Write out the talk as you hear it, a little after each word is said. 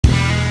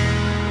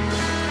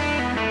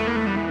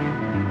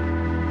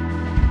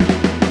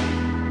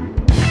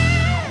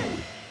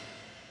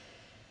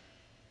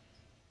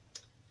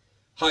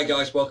Hi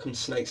guys, welcome to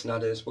Snakes and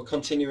Adders. We're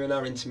continuing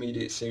our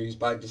intermediate series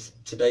by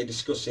today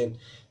discussing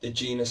the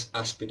genus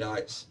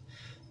Aspidites.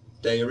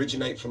 They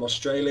originate from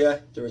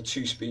Australia. There are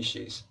two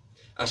species,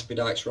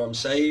 Aspidites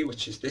ramsayi,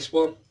 which is this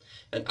one,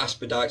 and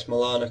Aspidites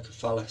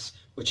melanocephalus,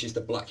 which is the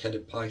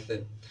black-headed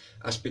python.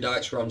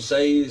 Aspidites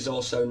ramsayi is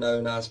also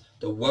known as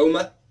the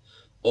Woma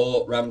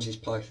or Ramsay's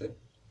python.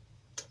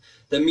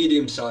 They're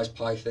medium-sized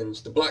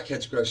pythons. The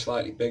blackheads grow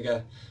slightly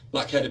bigger.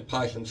 Black-headed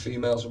python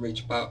females will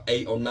reach about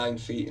 8 or 9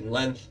 feet in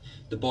length.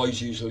 The boys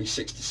usually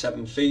 6 to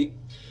 7 feet.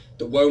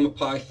 The Woma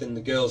python,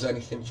 the girls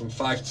anything from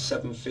 5 to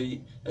 7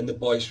 feet, and the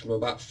boys from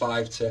about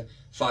 5 to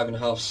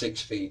 5.5,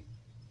 6 feet.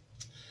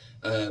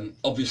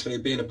 Obviously,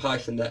 being a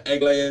python, they're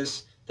egg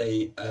layers.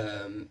 They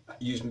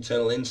use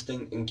maternal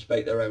instinct,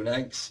 incubate their own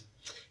eggs.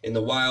 In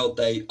the wild,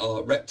 they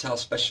are reptile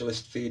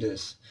specialist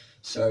feeders.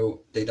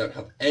 So they don't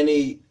have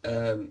any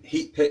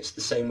heat pits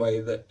the same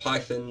way that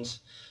pythons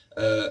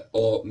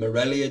or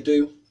Morelia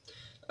do,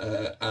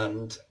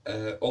 and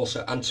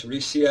also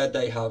Antaresia,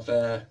 they have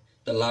the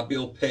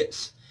labial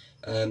pits.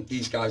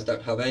 These guys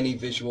don't have any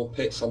visual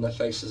pits on their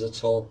faces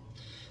at all.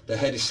 Their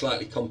head is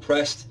slightly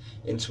compressed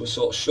into a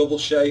sort of shovel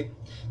shape.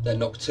 They're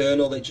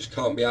nocturnal, they just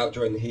can't be out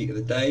during the heat of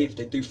the day. If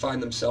they do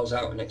find themselves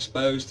out and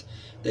exposed,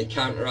 they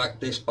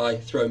counteract this by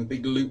throwing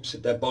big loops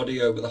of their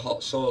body over the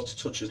hot soil to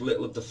touch as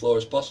little of the floor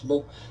as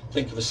possible.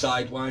 Think of a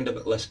sidewinder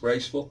but less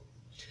graceful.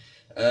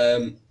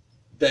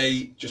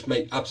 They just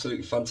make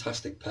absolutely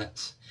fantastic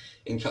pets.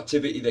 In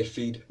captivity they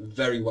feed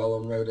very well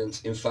on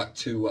rodents, in fact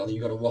too well.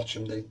 You've got to watch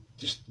them, they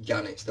just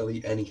gannets, they'll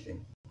eat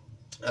anything.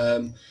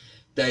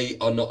 They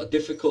are not a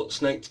difficult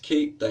snake to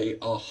keep, they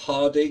are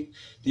hardy.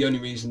 The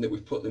only reason that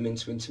we've put them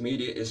into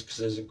intermediate is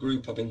because as a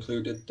group I've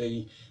included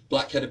the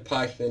black-headed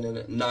python, and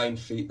at 9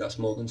 feet that's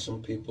more than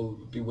some people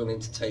would be willing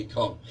to take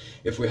on.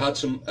 If we had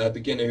some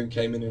beginner who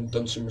came in and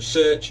done some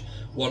research,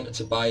 wanted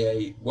to buy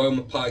a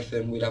Woma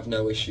python, we'd have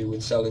no issue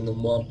with selling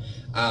them one,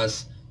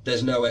 as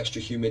there's no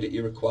extra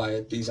humidity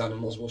required. These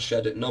animals will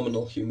shed at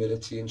nominal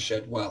humidity and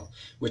shed well,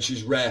 which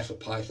is rare for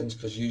pythons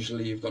because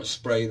usually you've got to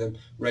spray them,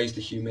 raise the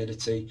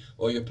humidity,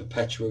 or you're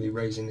perpetually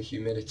raising the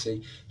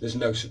humidity. There's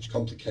no such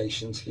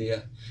complications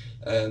here.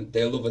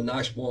 They love a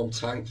nice warm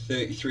tank,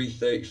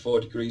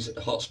 33-34 degrees at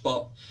the hot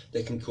spot.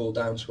 They can cool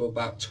down to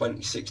about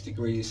 26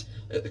 degrees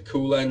at the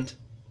cool end.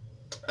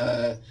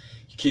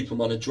 You keep them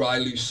on a dry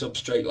loose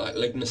substrate like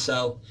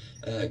lignocell,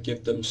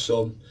 give them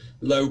some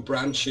low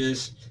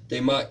branches. They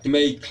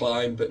may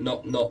climb, but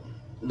not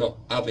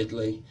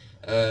avidly.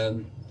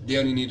 They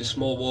only need a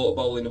small water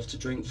bowl enough to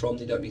drink from.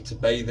 They don't need to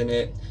bathe in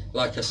it.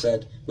 Like I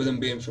said, with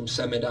them being from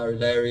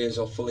semi-arid areas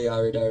or fully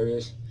arid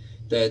areas,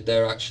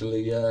 they're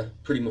actually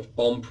pretty much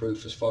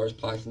bomb-proof as far as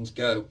pythons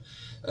go.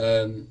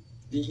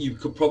 You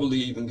could probably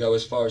even go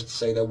as far as to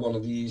say they're one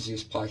of the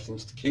easiest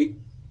pythons to keep.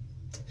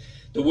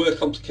 There were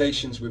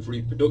complications with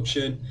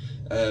reproduction,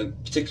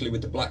 particularly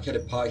with the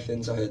black-headed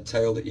pythons. I heard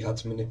tale that you had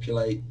to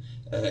manipulate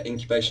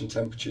incubation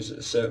temperatures at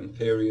a certain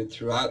period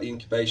throughout the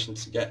incubation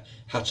to get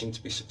hatching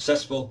to be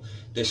successful.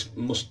 This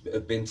must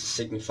have been to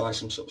signify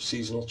some sort of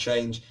seasonal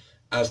change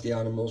as the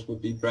animals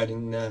would be bred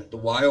in the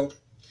wild.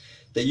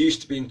 They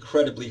used to be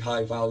incredibly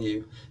high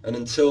value, and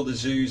until the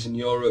zoos in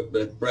Europe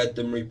bred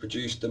them,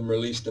 reproduced them,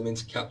 released them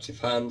into captive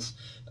hands,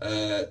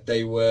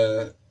 they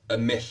were a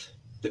myth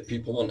that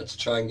people wanted to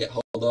try and get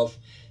hold of.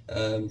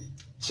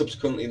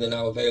 Subsequently they're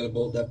now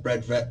available. They're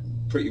bred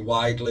pretty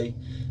widely.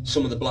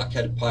 Some of the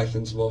black-headed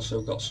pythons have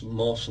also got some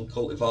morphs and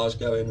cultivars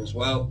going as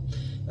well.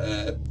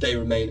 They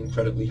remain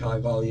incredibly high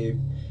value.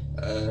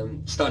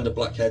 Standard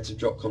blackheads have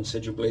dropped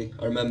considerably.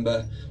 I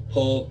remember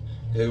Paul,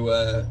 who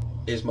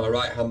is my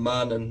right-hand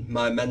man and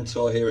my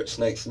mentor here at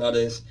Snakes and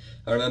Adders,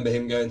 I remember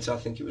him going to, I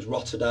think it was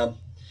Rotterdam,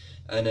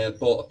 and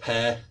bought a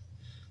pair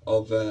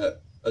of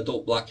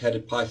adult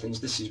black-headed pythons.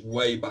 This is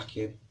way back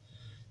in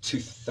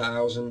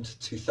 2000,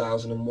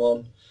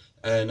 2001,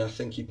 and I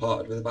think he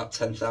parted with about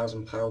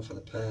 £10,000 for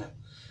the pair.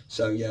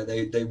 So yeah,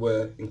 they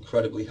were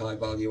incredibly high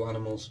value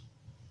animals.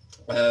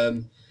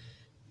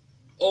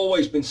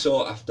 Always been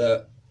sought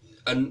after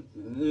and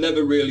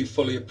never really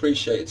fully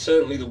appreciated,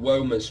 certainly the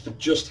Womas, for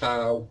just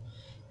how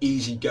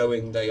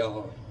easygoing they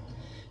are.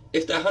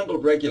 If they're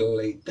handled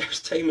regularly, they're as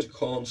tame as a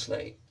corn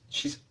snake.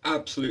 She's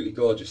absolutely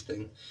gorgeous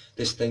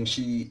this thing.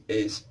 She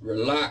is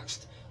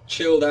relaxed,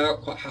 chilled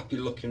out, quite happy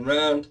looking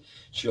round.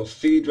 She'll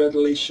feed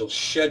readily, she'll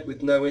shed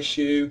with no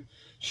issue.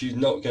 She's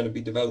not going to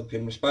be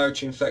developing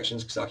respiratory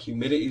infections because our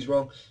humidity is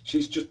wrong.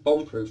 She's just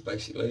bomb-proof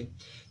basically.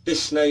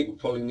 This snake will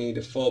probably need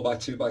a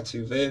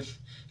 4x2x2 viv.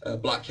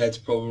 Blackhead's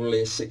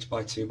probably a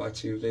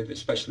 6x2x2 viv,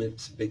 especially if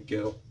it's a big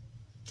girl.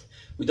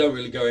 We don't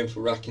really go in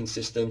for racking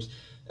systems.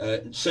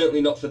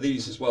 Certainly not for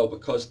these as well,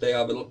 because they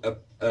have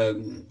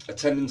a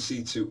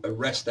tendency to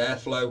arrest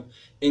airflow,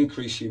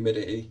 increase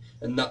humidity,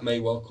 and that may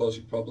well cause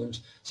you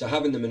problems. So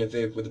having them in a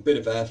viv with a bit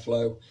of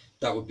airflow,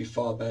 that would be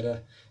far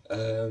better.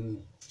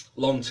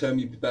 Long term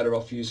you'd be better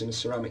off using a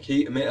ceramic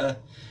heat emitter,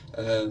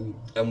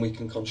 and we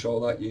can control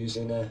that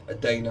using a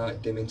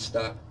day-night dimming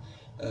stat,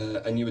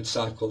 and you would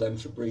cycle them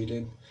for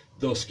breeding,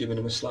 thus giving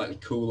them a slightly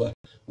cooler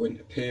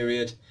winter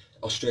period.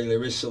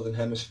 Australia is Southern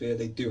Hemisphere,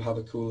 they do have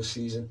a cooler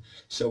season,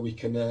 so we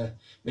can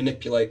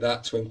manipulate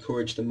that to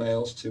encourage the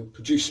males to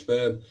produce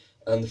sperm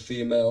and the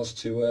females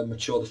to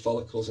mature the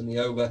follicles in the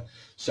ova,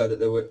 so that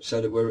we're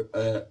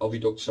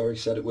oviduct, sorry,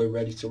 so that we're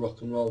ready to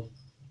rock and roll.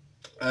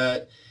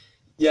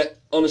 Yeah,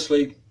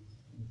 honestly,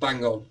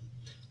 bang on.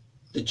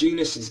 The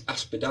genus is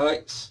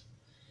Aspidites.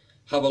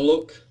 Have a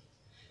look.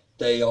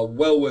 They are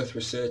well worth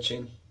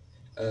researching.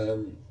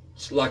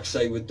 Like I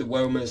say, with the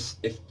Womas,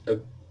 if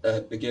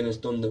a beginner's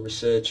done the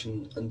research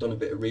and done a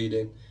bit of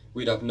reading,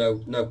 we'd have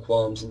no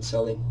qualms in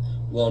selling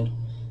one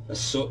as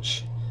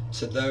such.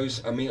 To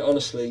those, I mean,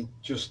 honestly,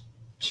 she's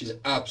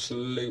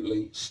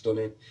absolutely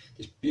stunning.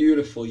 This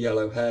beautiful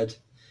yellow head.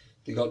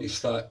 They got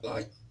these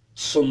like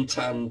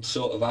suntanned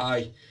sort of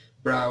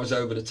eyebrows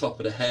over the top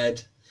of the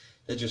head.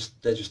 They're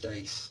just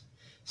ace.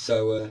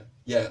 So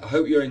yeah, I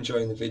hope you're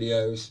enjoying the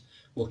videos.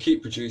 We'll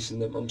keep producing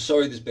them. I'm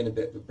sorry there's been a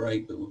bit of a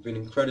break, but we've been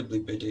incredibly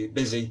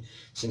busy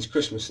since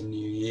Christmas and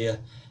New Year.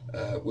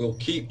 We'll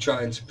keep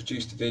trying to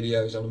produce the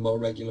videos on a more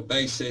regular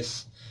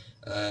basis.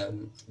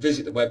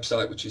 Visit the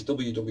website, which is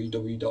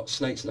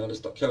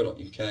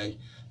www.snakesandadders.co.uk,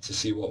 to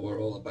see what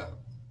we're all about.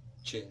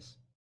 Cheers.